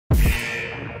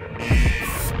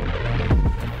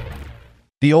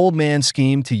The old man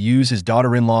schemed to use his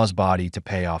daughter-in-law's body to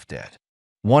pay off debt.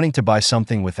 Wanting to buy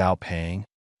something without paying,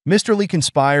 Mr. Lee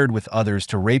conspired with others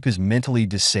to rape his mentally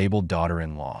disabled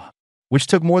daughter-in-law, which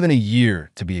took more than a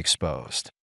year to be exposed.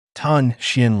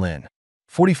 Xuan Linh,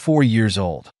 44 years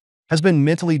old, has been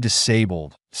mentally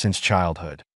disabled since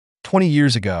childhood. 20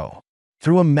 years ago,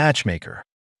 through a matchmaker,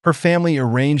 her family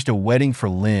arranged a wedding for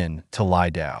Lin to Ly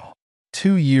Dao,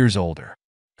 2 years older,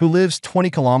 who lives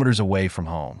 20 kilometers away from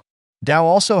home. Dao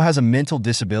also has a mental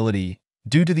disability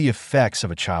due to the effects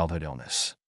of a childhood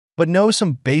illness, but knows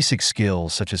some basic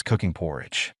skills such as cooking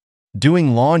porridge,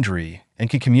 doing laundry, and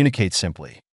can communicate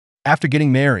simply. After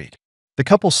getting married, the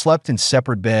couple slept in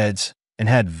separate beds and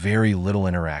had very little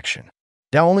interaction.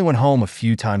 Dao only went home a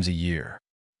few times a year,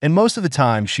 and most of the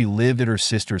time she lived at her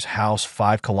sister's house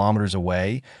 5 kilometers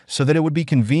away so that it would be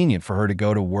convenient for her to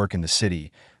go to work in the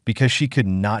city because she could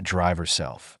not drive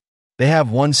herself. They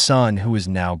have one son who is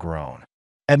now grown.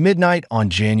 At midnight on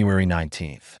January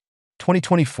 19th,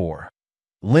 2024,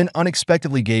 Lin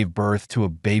unexpectedly gave birth to a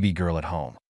baby girl at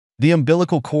home. The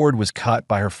umbilical cord was cut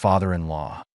by her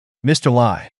father-in-law, Mr.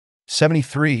 Ly,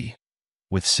 73,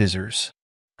 with scissors.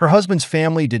 Her husband's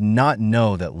family did not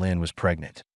know that Lin was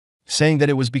pregnant, saying that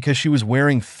it was because she was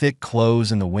wearing thick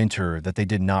clothes in the winter that they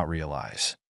did not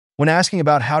realize. When asking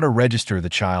about how to register the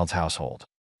child's household,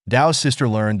 Dao's sister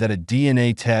learned that a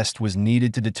DNA test was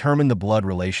needed to determine the blood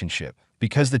relationship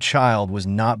because the child was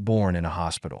not born in a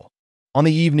hospital. On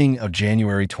the evening of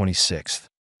January 26th,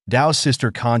 Dao's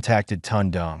sister contacted Tun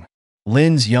Dung,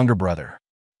 Lin's younger brother,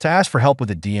 to ask for help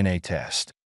with a DNA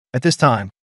test. At this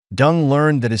time, Dung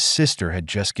learned that his sister had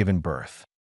just given birth.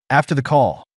 After the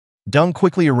call, Dung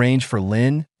quickly arranged for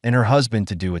Lin and her husband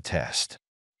to do a test.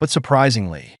 But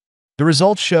surprisingly, the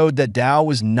results showed that Dao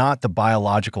was not the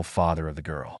biological father of the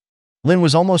girl. Lin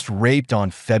was almost raped on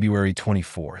February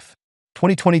 24th,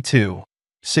 2022,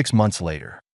 6 months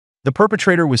later. The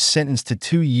perpetrator was sentenced to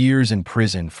 2 years in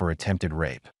prison for attempted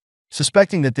rape,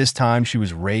 suspecting that this time she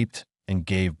was raped and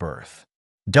gave birth.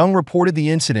 Dung reported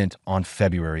the incident on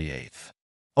February 8th.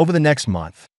 Over the next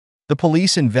month, the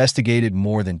police investigated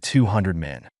more than 200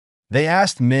 men. They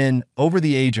asked men over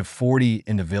the age of 40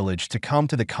 in the village to come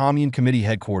to the commune committee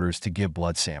headquarters to give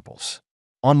blood samples.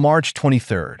 On March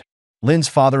 23rd, Lin's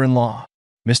father-in-law,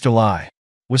 Mr. Ly,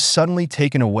 was suddenly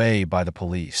taken away by the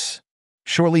police.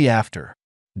 Shortly after,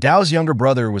 Dao's younger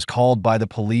brother was called by the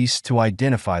police to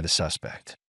identify the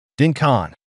suspect. Din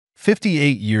Khan,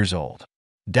 58 years old.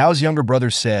 Dao's younger brother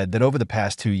said that over the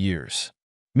past 2 years,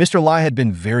 Mr. Ly had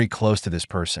been very close to this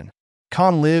person.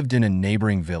 Khan lived in a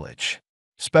neighboring village,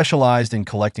 specialized in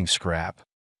collecting scrap,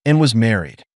 and was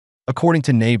married. According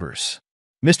to neighbors,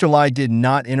 Mr. Ly did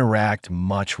not interact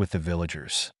much with the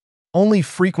villagers, only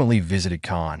frequently visited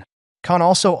Khan. Khan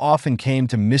also often came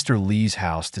to Mr. Lee's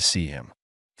house to see him.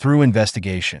 Through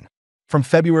investigation, from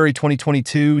February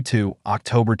 2022 to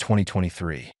October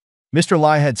 2023, Mr.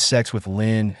 Ly had sex with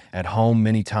Lin at home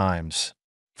many times.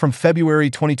 From February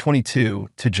 2022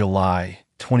 to July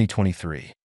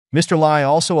 2023, Mr. Ly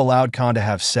also allowed Khan to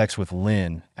have sex with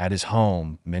Lin at his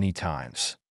home many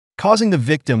times, causing the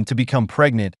victim to become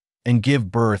pregnant and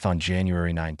give birth on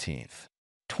January 19th,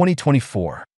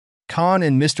 2024. Khan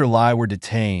and Mr. Ly were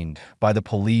detained by the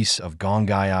police of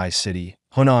Gongai City,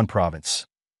 Hunan Province,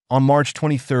 on March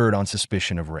 23rd on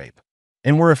suspicion of rape,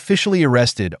 and were officially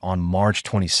arrested on March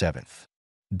 27th.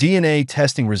 DNA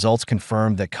testing results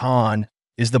confirmed that Khan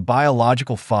is the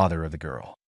biological father of the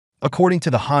girl. According to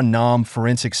the Hannam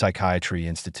Forensic Psychiatry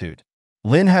Institute,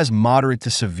 Lin has moderate to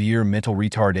severe mental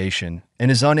retardation and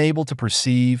is unable to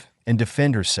perceive and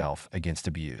defend herself against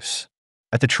abuse.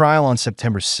 At the trial on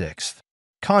September 6th,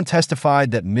 Khan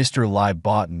testified that Mr. Ly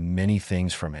bought many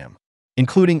things from him,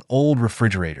 including old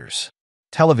refrigerators,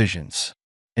 televisions,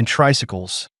 and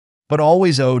tricycles, but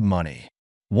always owed money.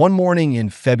 One morning in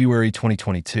February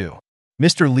 2022,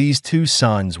 Mr. Lee's 2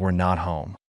 sons were not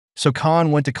home, so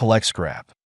Khan went to collect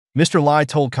scrap. Mr. Ly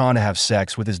told Khan to have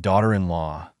sex with his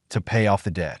daughter-in-law to pay off the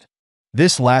debt.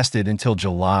 This lasted until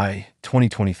July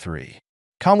 2023.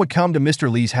 Khan would come to Mr.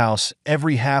 Lee's house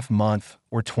every half month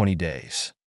or 20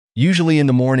 days, usually in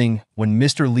the morning when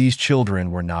Mr. Lee's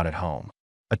children were not at home,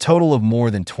 a total of more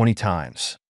than 20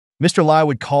 times. Mr. Ly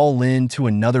would call Lin to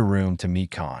another room to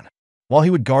meet Khan, while he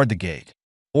would guard the gate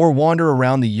or wander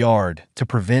around the yard to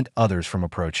prevent others from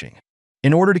approaching.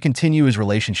 In order to continue his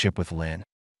relationship with Lin,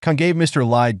 Khan gave Mr.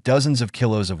 Ly dozens of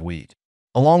kilos of wheat,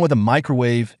 along with a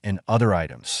microwave and other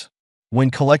items. When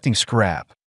collecting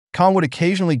scrap, Khan would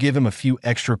occasionally give him a few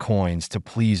extra coins to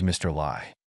please Mr.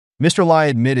 Ly. Mr. Ly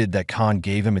admitted that Khan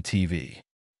gave him a TV,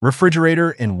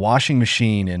 refrigerator, and washing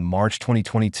machine in March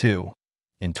 2022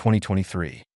 and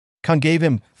 2023. Khan gave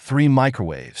him 3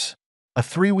 microwaves, a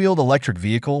 3-wheeled electric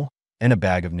vehicle, and a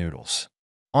bag of noodles.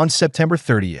 On September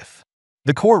 30th,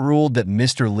 the court ruled that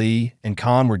Mr. Lee and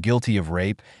Khan were guilty of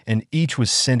rape, and each was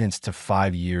sentenced to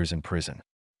 5 years in prison.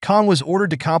 Khan was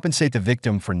ordered to compensate the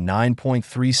victim for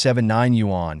 9.379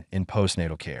 yuan in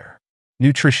postnatal care,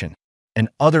 nutrition, and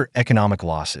other economic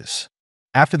losses.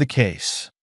 After the case,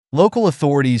 local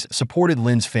authorities supported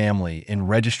Lin's family in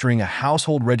registering a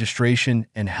household registration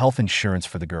and health insurance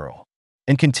for the girl,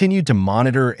 and continued to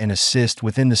monitor and assist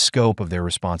within the scope of their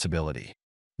responsibility.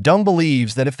 Dung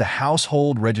believes that if the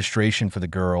household registration for the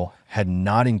girl had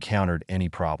not encountered any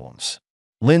problems,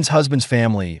 Lin's husband's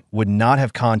family would not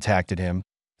have contacted him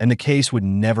and the case would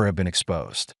never have been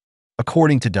exposed.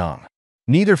 According to Dung,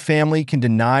 neither family can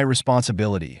deny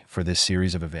responsibility for this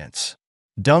series of events.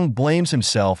 Dung blames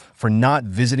himself for not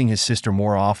visiting his sister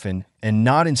more often and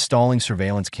not installing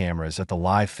surveillance cameras at the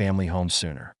Lai family home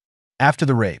sooner. After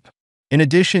the rape, in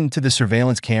addition to the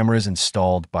surveillance cameras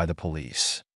installed by the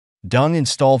police, Dung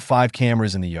installed 5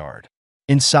 cameras in the yard,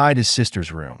 inside his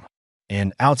sister's room,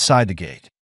 and outside the gate.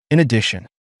 In addition,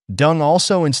 Dung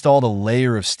also installed a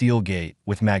layer of steel gate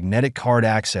with magnetic card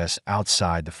access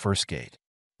outside the first gate,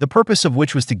 the purpose of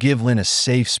which was to give Lin a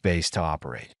safe space to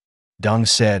operate. Dung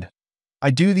said,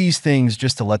 "I do these things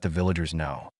just to let the villagers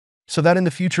know, so that in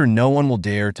the future no one will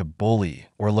dare to bully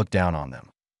or look down on them."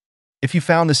 If you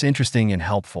found this interesting and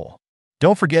helpful,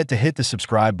 don't forget to hit the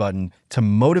subscribe button to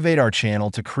motivate our channel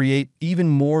to create even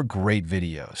more great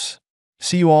videos.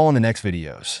 See you all in the next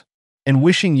videos, and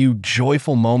wishing you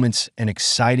joyful moments and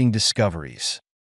exciting discoveries.